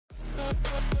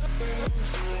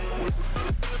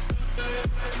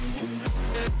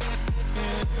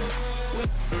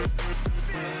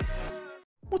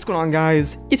going on,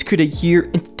 guys? It's Kuda here,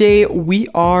 and today we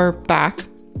are back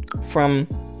from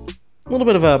a little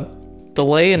bit of a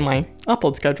delay in my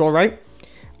upload schedule, right?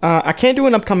 I can't do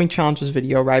an upcoming challenges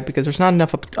video, right? Because there's not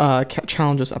enough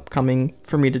challenges upcoming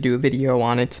for me to do a video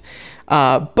on it.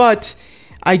 But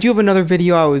I do have another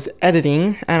video I was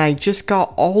editing, and I just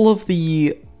got all of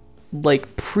the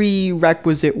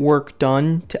prerequisite work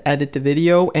done to edit the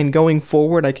video, and going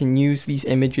forward I can use these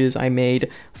images I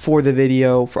made for the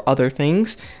video for other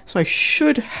things, so I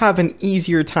should have an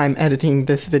easier time editing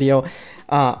this video.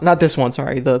 Not this one,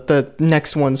 sorry, the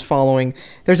next ones following.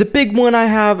 There's a big one I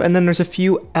have, and then there's a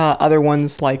few other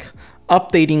ones like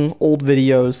updating old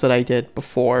videos that I did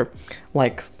before.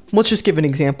 Like, let's just give an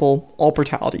example, all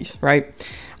brutalities, right?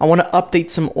 I want to update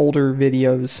some older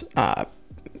videos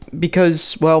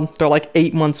because, well, they're like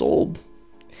 8 months old.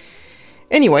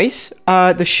 Anyways,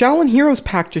 the Shaolin Heroes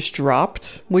pack just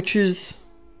dropped, which is,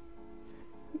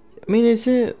 I mean,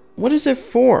 what is it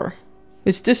for?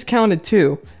 It's discounted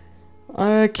too.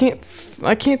 I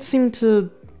can't seem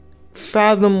to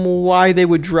fathom why they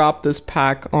would drop this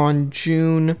pack on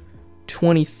June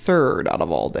 23rd out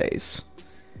of all days.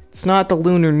 It's not the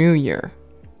Lunar New Year.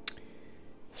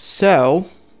 So,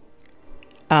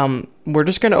 we're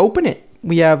just gonna open it.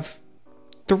 We have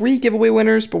 3 giveaway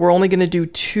winners, but we're only going to do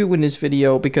 2 in this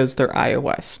video because they're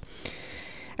iOS.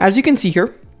 As you can see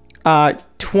here,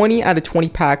 20 out of 20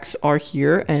 packs are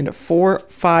here, and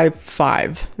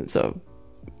 455. It's a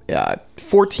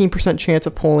 14% chance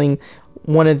of pulling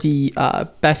one of the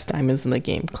best diamonds in the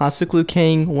game. Classic Liu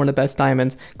Kang, one of the best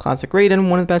diamonds. Classic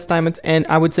Raiden, one of the best diamonds. And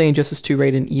I would say Injustice 2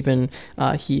 Raiden, even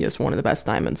he is one of the best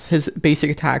diamonds. His basic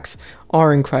attacks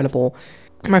are incredible.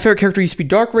 My favorite character used to be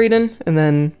Dark Raiden, and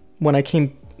then when I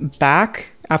came back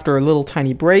after a little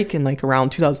tiny break in like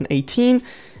around 2018,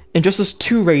 Injustice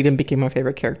 2 Raiden became my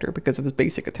favorite character because of his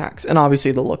basic attacks, and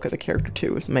obviously the look of the character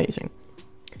too is amazing.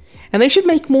 And they should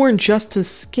make more Injustice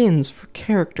skins for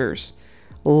characters,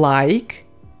 like,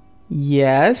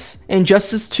 yes,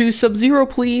 Injustice 2 Sub-Zero,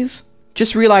 please.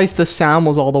 Just realized the sound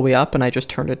was all the way up and I just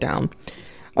turned it down.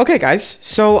 Okay guys,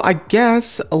 so I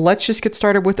guess let's just get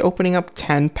started with opening up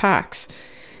 10 packs.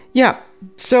 Yeah,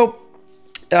 so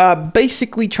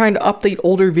basically trying to update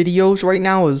older videos right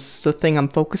now is the thing I'm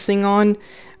focusing on.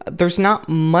 There's not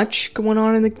much going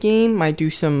on in the game. I do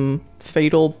some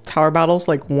fatal tower battles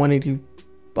like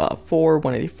 184,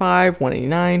 185,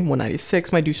 189,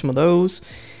 196. Might do some of those.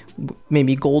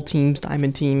 Maybe gold teams,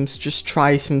 diamond teams, just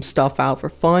try some stuff out for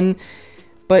fun.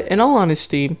 But in all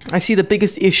honesty, I see the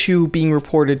biggest issue being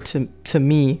reported to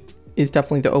me is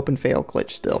definitely the open fail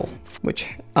glitch still, which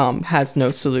has no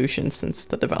solution since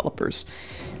the developers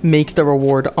make the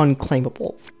reward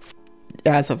unclaimable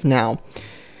as of now.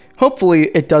 Hopefully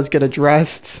it does get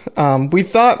addressed. We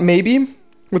thought maybe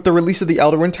with the release of the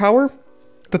Elderwin Tower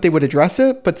that they would address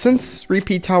it, but since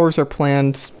repeat towers are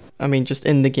planned, I mean, just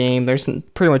in the game, there's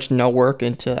pretty much no work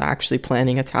into actually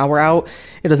planning a tower out.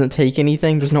 It doesn't take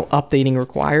anything. There's no updating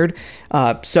required.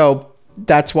 So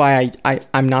that's why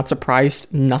I'm not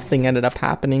surprised nothing ended up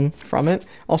happening from it.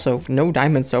 Also, no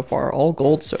diamonds so far, all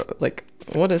gold. So, like,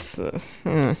 what is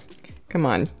come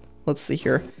on, let's see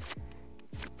here.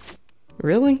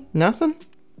 Really? Nothing?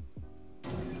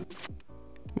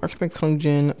 Marksman Kung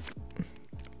Jin.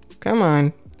 Come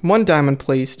on. 1 diamond,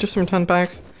 please. Just from 10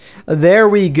 packs. There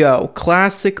we go.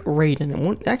 Classic Raiden. And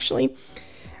one, actually,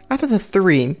 out of the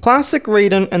 3, Classic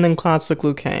Raiden and then Classic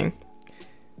Liu Kang.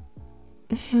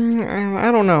 I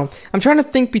don't know. I'm trying to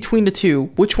think between the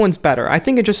 2. Which one's better? I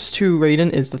think Injustice 2 Raiden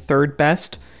is the 3rd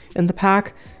best in the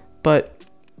pack, but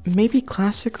maybe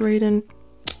Classic Raiden?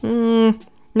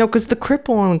 No, because the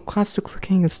cripple on Classic Liu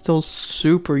Kang is still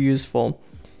super useful.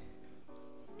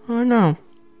 I don't know.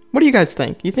 What do you guys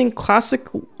think? You think Classic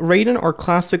Raiden or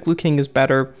Classic Liu Kang is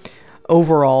better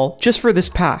overall, just for this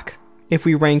pack, if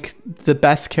we rank the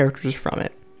best characters from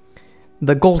it?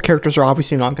 The gold characters are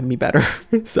obviously not going to be better,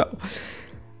 so...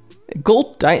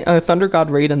 Gold Thunder God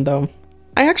Raiden, though.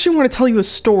 I actually want to tell you a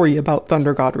story about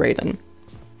Thunder God Raiden.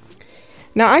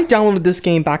 Now, I downloaded this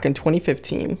game back in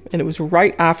 2015, and it was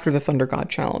right after the Thunder God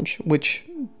Challenge, which...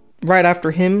 right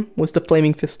after him was the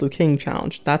Flaming Fist Liu Kang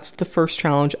challenge. That's the first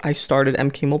challenge I started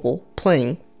MK Mobile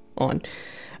playing on,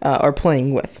 or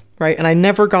playing with, right? And I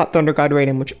never got Thunder God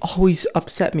Raiden, which always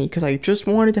upset me because I just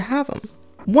wanted to have him.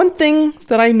 One thing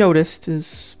that I noticed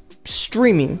is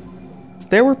streaming.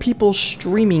 There were people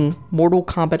streaming Mortal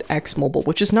Kombat X Mobile,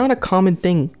 which is not a common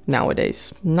thing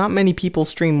nowadays. Not many people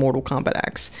stream Mortal Kombat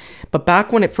X. But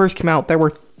back when it first came out, there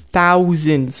were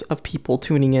thousands of people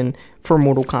tuning in for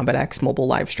Mortal Kombat X mobile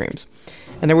live streams.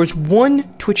 And there was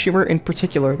one Twitch streamer in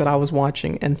particular that I was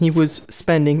watching, and he was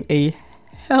spending a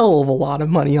hell of a lot of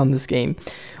money on this game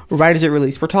right as it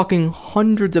released. We're talking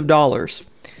hundreds of dollars.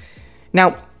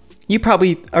 Now, you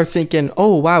probably are thinking,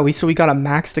 oh, wow, so we got a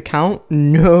maxed account?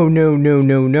 No.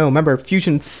 Remember,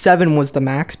 Fusion 7 was the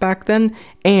max back then,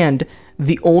 and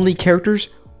the only characters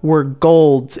were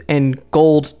golds and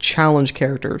gold challenge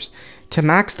characters. To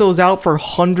max those out for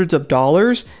hundreds of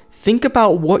dollars, think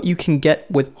about what you can get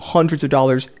with hundreds of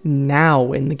dollars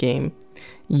now in the game.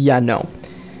 Yeah, no.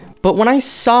 But when I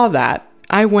saw that,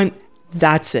 I went,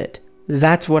 that's it.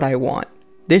 That's what I want.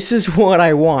 This is what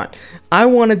I want. I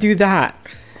want to do that.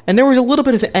 And there was a little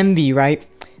bit of envy, right?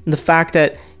 In the fact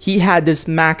that he had this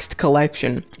maxed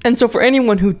collection. And so for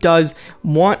anyone who does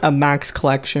want a max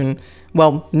collection,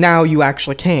 well, now you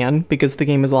actually can, because the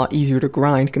game is a lot easier to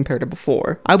grind compared to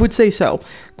before. I would say so.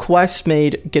 Quest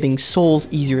made getting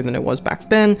souls easier than it was back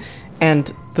then,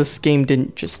 and this game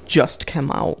didn't just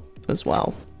come out as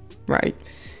well, right?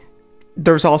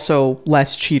 There's also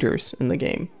less cheaters in the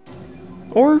game.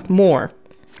 Or more.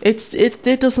 It's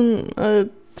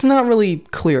not really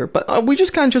clear, but we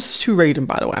just got just 2 Raiden,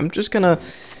 by the way. I'm just gonna,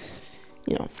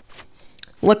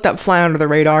 let that fly under the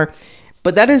radar.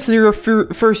 But that is your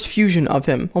first fusion of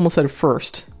him. Almost said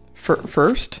first.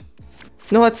 First?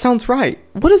 No, that sounds right.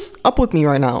 What is up with me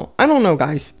right now? I don't know,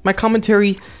 guys. My commentary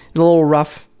is a little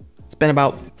rough. It's been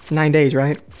about 9 days,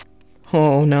 right?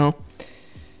 Oh, no.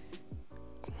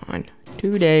 Come on.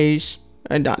 2 days.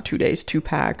 Not 2 days, 2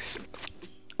 packs.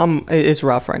 It's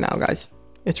rough right now, guys.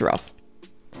 It's rough.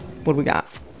 What do we got?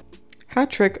 Hat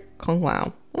trick Kung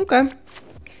Lao. Okay.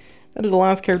 That is the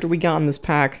last character we got in this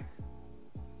pack.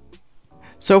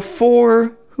 So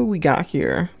for who we got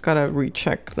here, gotta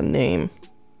recheck the name.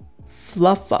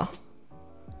 Fluffa.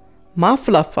 Ma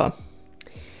Fluffa.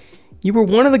 You were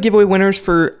one of the giveaway winners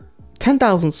for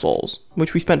 10,000 souls,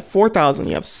 which we spent 4,000.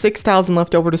 You have 6,000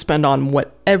 left over to spend on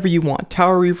whatever you want.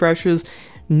 Tower refreshes,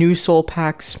 new soul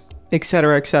packs,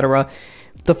 etc, etc.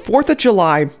 The 4th of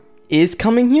July is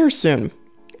coming here soon.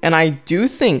 And I do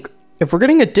think if we're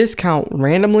getting a discount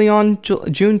randomly on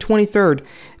June 23rd,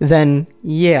 then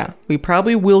yeah, we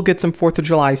probably will get some 4th of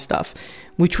July stuff,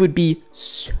 which would be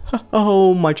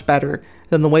so much better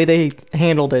than the way they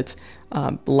handled it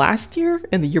last year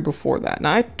and the year before that.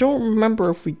 Now, I don't remember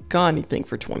if we got anything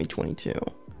for 2022.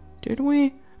 Did we?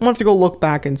 I'm gonna have to go look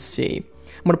back and see.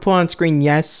 I'm gonna put on screen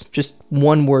yes, just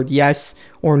one word, yes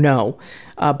or no.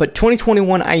 But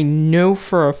 2021, I know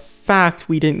for a fact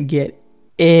we didn't get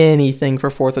anything for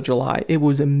 4th of July. It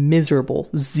was a miserable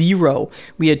 0.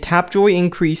 We had Tapjoy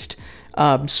increased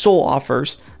soul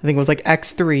offers. I think it was like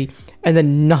X3, and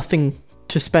then nothing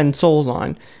to spend souls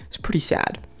on. It's pretty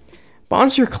sad. But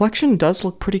honestly, your collection does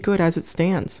look pretty good as it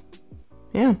stands.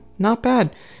 Yeah, not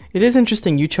bad. It is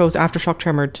interesting you chose Aftershock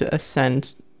Tremor to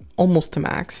ascend almost to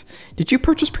max. Did you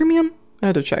purchase premium? I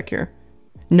had to check here.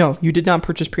 No, you did not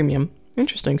purchase premium.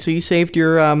 Interesting. So you saved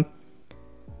your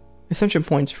Ascension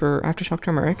points for Aftershock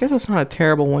Tremor. I guess that's not a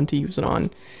terrible one to use it on.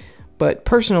 But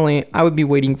personally, I would be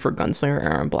waiting for Gunslinger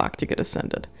Aaron Black to get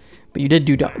ascended. But you did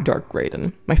do Dark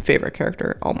Raiden, my favorite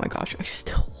character. Oh my gosh, I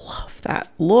still love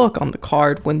that look on the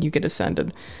card when you get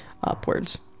ascended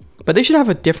upwards. But they should have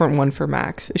a different one for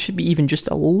max. It should be even just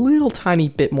a little tiny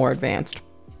bit more advanced.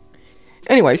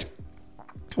 Anyways,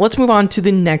 let's move on to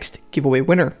the next giveaway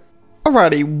winner.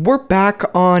 Alrighty, we're back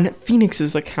on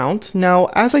Phoenix's account. Now,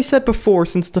 as I said before,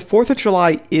 since the 4th of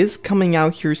July is coming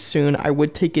out here soon, I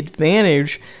would take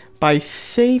advantage by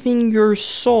saving your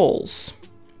souls.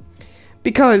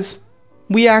 Because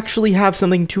we actually have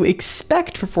something to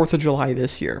expect for 4th of July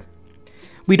this year.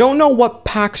 We don't know what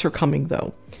packs are coming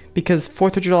though, because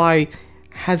 4th of July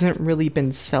hasn't really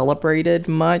been celebrated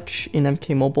much in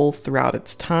MK Mobile throughout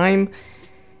its time.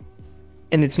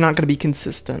 And it's not going to be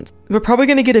consistent. We're probably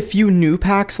going to get a few new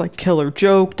packs like Killer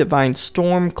Joke, Divine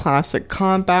Storm, Classic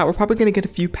Combat. We're probably going to get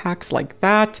a few packs like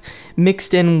that,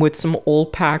 mixed in with some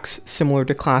old packs similar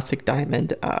to Classic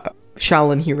Diamond.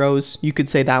 Shaolin Heroes, you could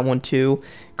say that one too.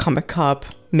 Comic Cup,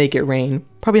 Make It Rain.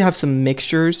 Probably have some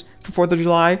mixtures for 4th of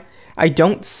July. I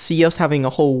don't see us having a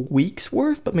whole week's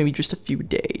worth, but maybe just a few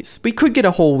days. We could get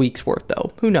a whole week's worth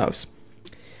though, who knows.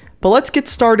 But let's get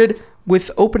started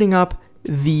with opening up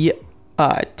the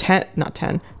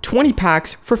 20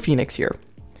 packs for Phoenix here.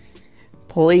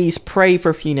 Please pray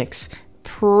for Phoenix.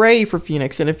 Pray for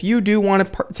Phoenix. And if you do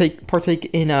want to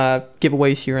partake in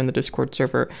giveaways here in the Discord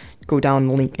server, go down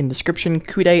the link in description,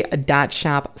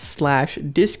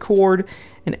 kude.shop/discord,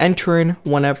 and enter in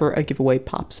whenever a giveaway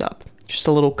pops up. Just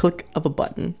a little click of a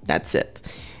button. That's it.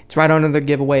 It's right under the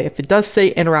giveaway. If it does say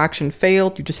interaction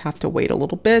failed, you just have to wait a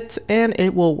little bit and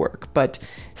it will work. But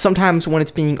sometimes when it's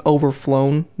being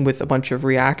overflown with a bunch of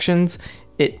reactions,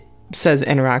 it says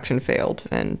interaction failed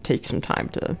and takes some time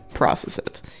to process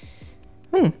it.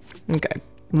 Okay.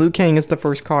 Liu Kang is the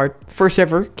first card. First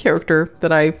ever character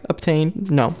that I obtained.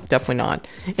 No, definitely not.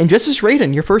 Injustice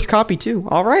Raiden, your first copy too.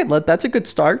 All right, that's a good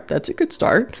start. That's a good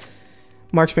start.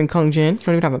 Marksman Kung Jin. You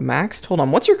don't even have a maxed? Hold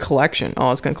on, what's your collection? Oh, I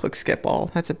was going to click skip all.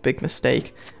 That's a big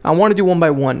mistake. I want to do one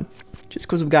by one. Just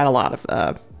because we've got a lot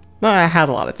of, I had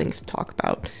a lot of things to talk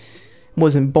about.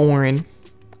 Wasn't boring.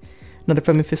 Another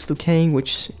Flaming Fist Liu Kang,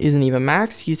 which isn't even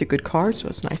maxed. He's a good card, so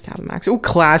it's nice to have a max. Oh,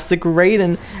 Classic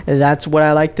Raiden. That's what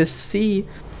I like to see.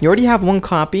 You already have one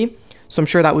copy, so I'm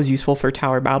sure that was useful for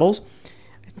tower battles.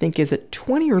 I think, is it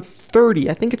 20 or 30?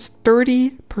 I think it's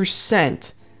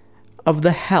 30% of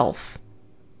the health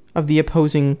of the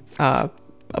opposing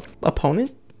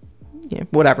opponent? Yeah,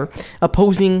 whatever.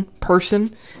 Opposing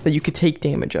person that you could take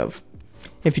damage of.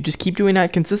 If you just keep doing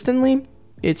that consistently,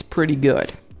 it's pretty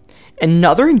good.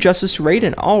 Another Injustice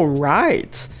Raiden. All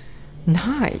right.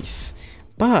 Nice.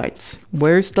 But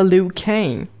where's the Liu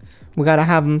Kang? We gotta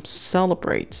have him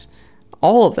celebrate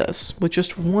all of this with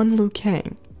just one Liu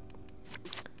Kang.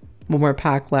 One more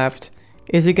pack left.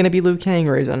 Is it gonna be Liu Kang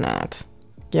or is it not?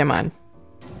 Yeah, man.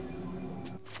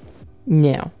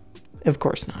 No, of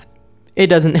course not. It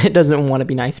doesn't want to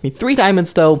be nice to me. 3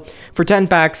 diamonds though for 10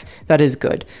 packs. That is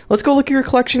good. Let's go look at your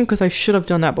collection because I should have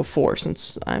done that before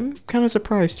since I'm kind of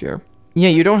surprised here. Yeah,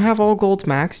 you don't have all golds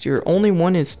maxed. Your only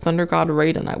one is Thunder God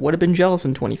Raiden. I would have been jealous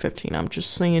in 2015. I'm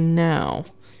just saying now.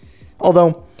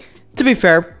 Although, to be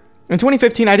fair, in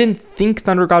 2015, I didn't think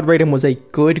Thunder God Raiden was a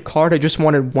good card. I just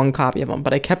wanted one copy of him,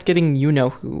 but I kept getting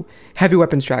you-know-who, Heavy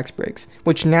Weapons Drax Briggs,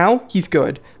 which now, he's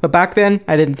good. But back then,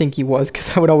 I didn't think he was,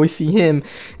 because I would always see him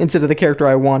instead of the character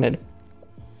I wanted.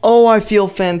 Oh, I feel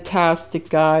fantastic,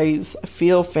 guys. I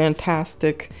feel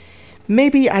fantastic.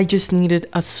 Maybe I just needed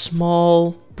a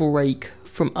small break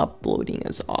from uploading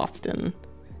as often.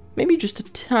 Maybe just a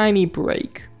tiny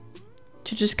break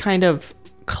to just kind of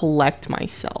collect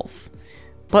myself.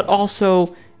 But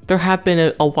also, there have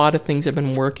been a lot of things I've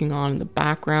been working on in the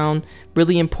background,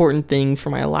 really important things for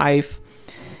my life,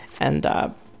 and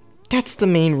that's the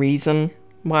main reason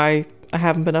why I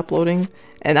haven't been uploading.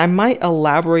 And I might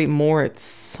elaborate more at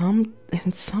some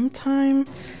time,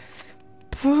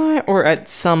 or at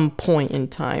some point in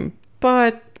time.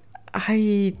 But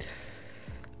I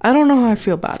don't know how I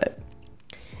feel about it.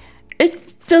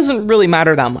 It doesn't really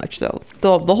matter that much though.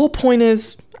 The whole point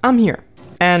is I'm here,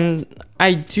 and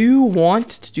I do want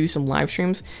to do some live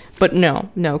streams, but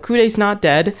no, Kude's not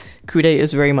dead. Kude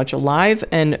is very much alive,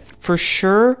 and for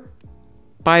sure,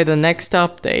 by the next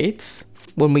updates,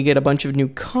 when we get a bunch of new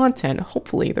content,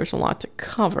 hopefully there's a lot to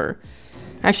cover.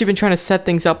 I've actually been trying to set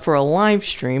things up for a live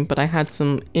stream, but I had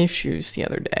some issues the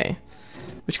other day,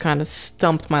 which kind of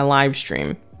stumped my live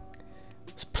stream.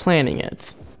 I was planning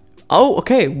it. Oh,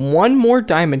 okay, one more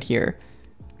diamond here.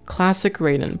 Classic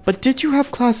Raiden. But did you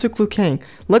have Classic Liu Kang?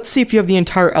 Let's see if you have the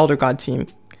entire Elder God team.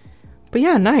 But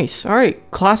yeah, nice. Alright,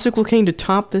 Classic Liu Kang to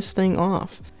top this thing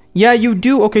off. Yeah, you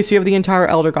do. Okay, so you have the entire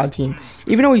Elder God team.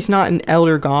 Even though he's not an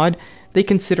Elder God, they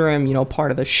consider him, you know,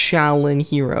 part of the Shaolin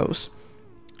heroes.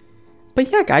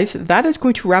 But yeah, guys, that is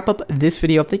going to wrap up this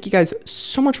video. Thank you guys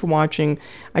so much for watching.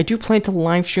 I do plan to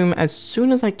live stream as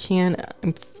soon as I can.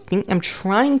 I'm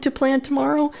trying to plan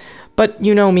tomorrow, but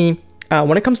you know me.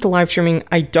 When it comes to live streaming,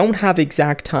 I don't have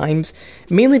exact times,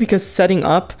 mainly because setting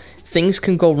up, things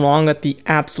can go wrong at the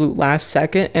absolute last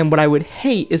second, and what I would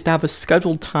hate is to have a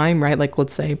scheduled time, right? Like,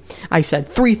 let's say I said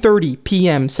 3:30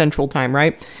 p.m. Central Time,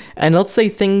 right? And let's say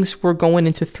things were going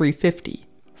into 3:50,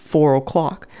 4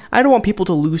 o'clock. I don't want people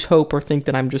to lose hope or think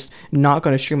that I'm just not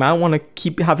going to stream. I don't want to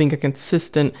keep having a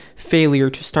consistent failure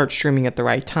to start streaming at the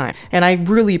right time. And I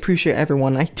really appreciate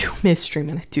everyone. I do miss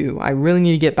streaming. I do. I really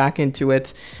need to get back into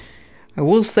it. I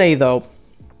will say, though,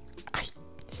 I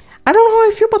don't know how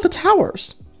I feel about the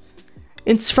towers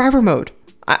in survivor mode.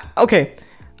 Okay,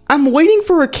 I'm waiting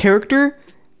for a character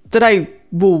that I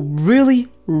will really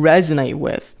resonate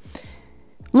with.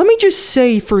 Let me just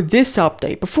say for this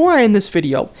update, before I end this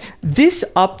video, this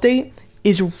update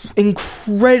is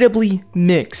incredibly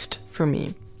mixed for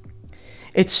me.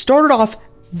 It started off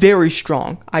very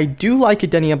strong. I do like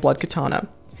Edenia Blood Katana.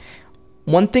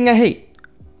 One thing I hate,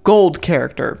 gold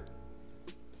character.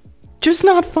 Just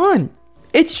not fun.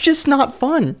 It's just not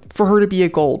fun for her to be a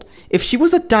gold. If she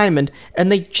was a diamond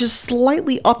and they just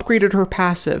slightly upgraded her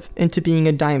passive into being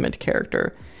a diamond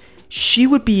character, she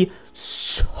would be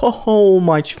so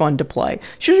much fun to play.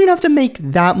 She doesn't even have to make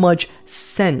that much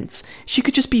sense. She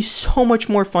could just be so much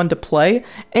more fun to play,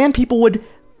 and people would,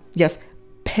 yes,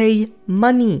 pay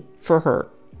money for her.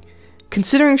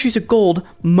 Considering she's a gold,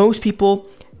 most people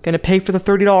gonna pay for the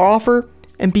 $30 offer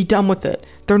and be done with it.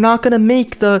 They're not going to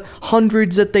make the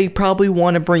hundreds that they probably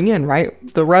want to bring in,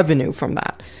 right? The revenue from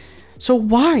that. So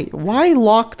why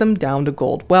lock them down to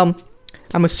gold? Well,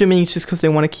 I'm assuming it's just because they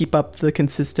want to keep up the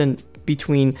consistency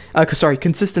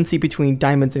between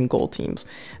diamonds and gold teams.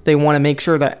 They want to make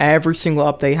sure that every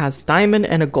single update has diamond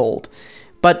and a gold.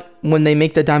 But when they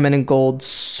make the diamond and gold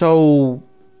so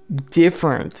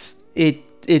different,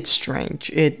 it's strange.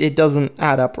 It doesn't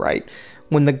add up right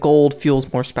when the gold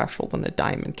feels more special than a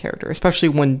diamond character, especially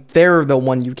when they're the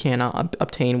one you cannot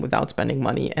obtain without spending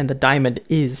money, and the diamond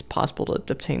is possible to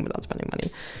obtain without spending money.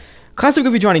 Classic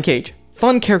Goofy Johnny Cage,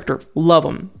 fun character, love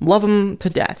him to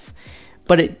death,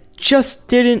 but it just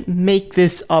didn't make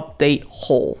this update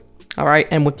whole. All right,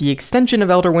 and with the extension of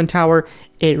Elder Wind Tower,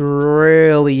 it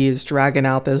really is dragging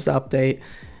out this update.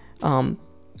 I'm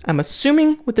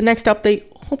assuming with the next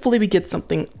update, hopefully we get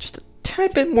something just a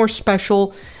tad bit more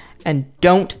special, and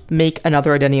don't make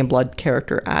another Identity and Blood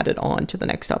character added on to the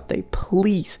next update.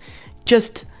 Please,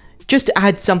 just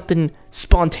add something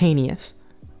spontaneous.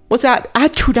 What's that?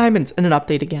 Add 2 diamonds in an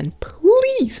update again.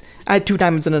 Please add 2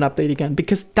 diamonds in an update again,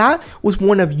 because that was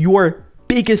one of your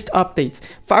biggest updates.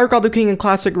 Fire God the King and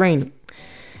Classic Rain.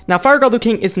 Now, Fire God the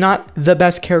King is not the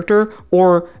best character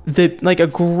or a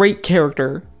great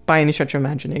character by any stretch of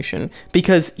imagination,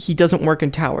 because he doesn't work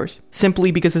in towers,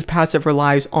 simply because his passive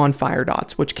relies on fire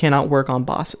dots, which cannot work on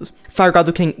bosses. Fire God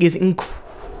the King is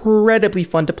incredibly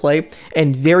fun to play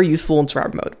and very useful in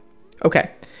survivor mode.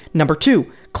 Okay, number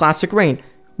 2, Classic Rain.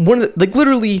 One of the,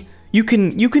 literally, you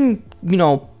can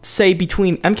say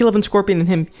between MK11 Scorpion and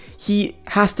him, he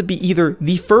has to be either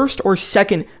the first or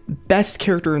second best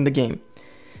character in the game.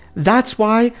 That's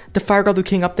why the Fire God the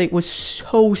King update was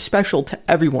so special to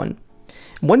everyone.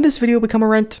 When this video become a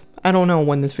rant, I don't know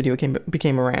when this video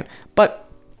became a rant, but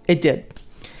it did.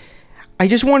 I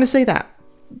just want to say that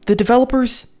the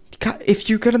developers, if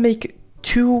you're gonna make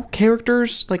 2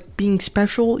 characters like being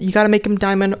special, you gotta make them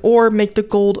diamond or make the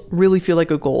gold really feel like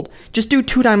a gold. Just do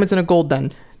 2 diamonds and a gold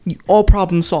then. All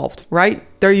problem solved, right?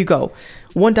 There you go.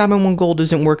 1 diamond, 1 gold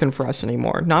isn't working for us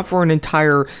anymore. Not for an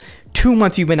entire 2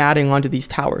 months you've been adding onto these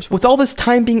towers. With all this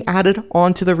time being added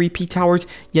onto the repeat towers,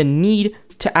 you need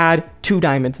to add 2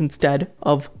 diamonds instead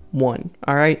of 1,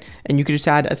 all right? And you can just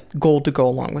add a gold to go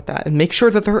along with that, and make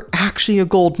sure that they're actually a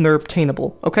gold and they're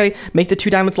obtainable, okay? Make the 2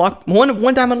 diamonds locked,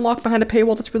 one diamond locked behind a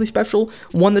paywall that's really special,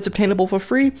 1 that's obtainable for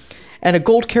free, and a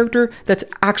gold character that's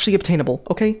actually obtainable,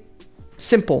 okay?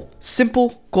 Simple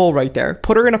goal right there.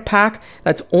 Put her in a pack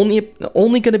that's only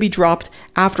going to be dropped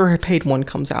after her paid one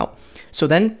comes out. So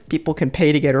then people can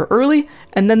pay to get her early,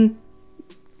 and then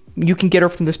you can get her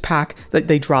from this pack that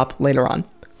they drop later on.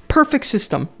 Perfect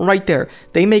system right there.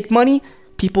 They make money,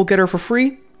 people get her for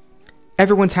free,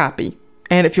 everyone's happy,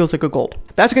 and it feels like a gold.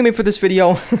 That's gonna be it for this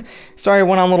video. Sorry I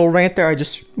went on a little rant there. I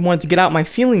just wanted to get out my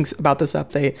feelings about this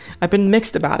update. I've been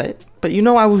mixed about it, but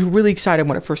I was really excited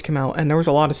when it first came out, and there was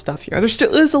a lot of stuff here. There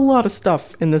still is a lot of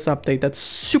stuff in this update that's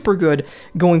super good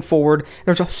going forward.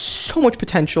 There's so much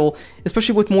potential,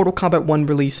 especially with Mortal Kombat 1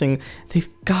 releasing. They've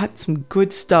got some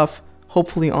good stuff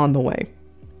hopefully on the way.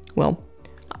 Well,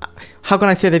 how can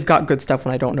I say they've got good stuff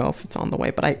when I don't know if it's on the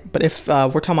way? But if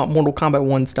we're talking about Mortal Kombat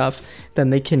 1 stuff, then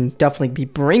they can definitely be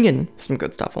bringing some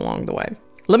good stuff along the way.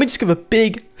 Let me just give a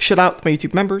big shout out to my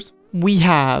YouTube members. We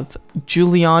have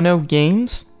Giuliano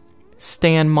Games,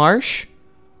 Stan Marsh,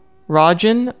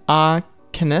 Rajan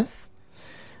Kenneth,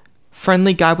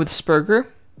 Friendly Guy with Spurger,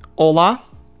 Ola,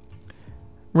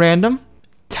 Random,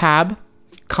 Tab,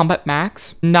 Combat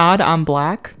Max, Nod on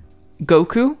Black,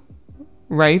 Goku,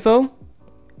 Ravo,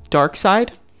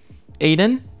 Darkside,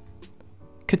 Aiden,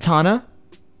 Katana,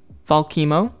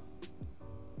 Valkimo,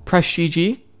 Press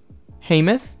GG,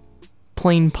 Hamath,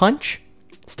 Plain Punch,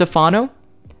 Stefano,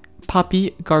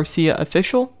 Papi Garcia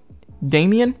Official,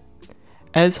 Damien,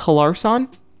 Ez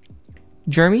Halarson,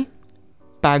 Jeremy,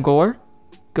 Bagor,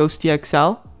 Ghosty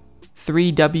XL,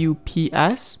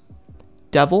 3WPS,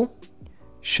 Devil,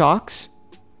 Shocks,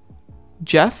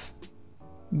 Jeff,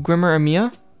 Grimmer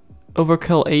Amia,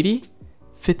 Overkill 80,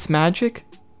 Fitzmagic,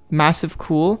 Massive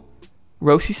Cool,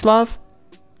 Rosislav,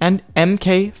 and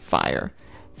MK Fire.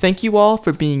 Thank you all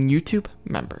for being YouTube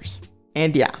members.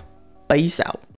 And yeah, peace out.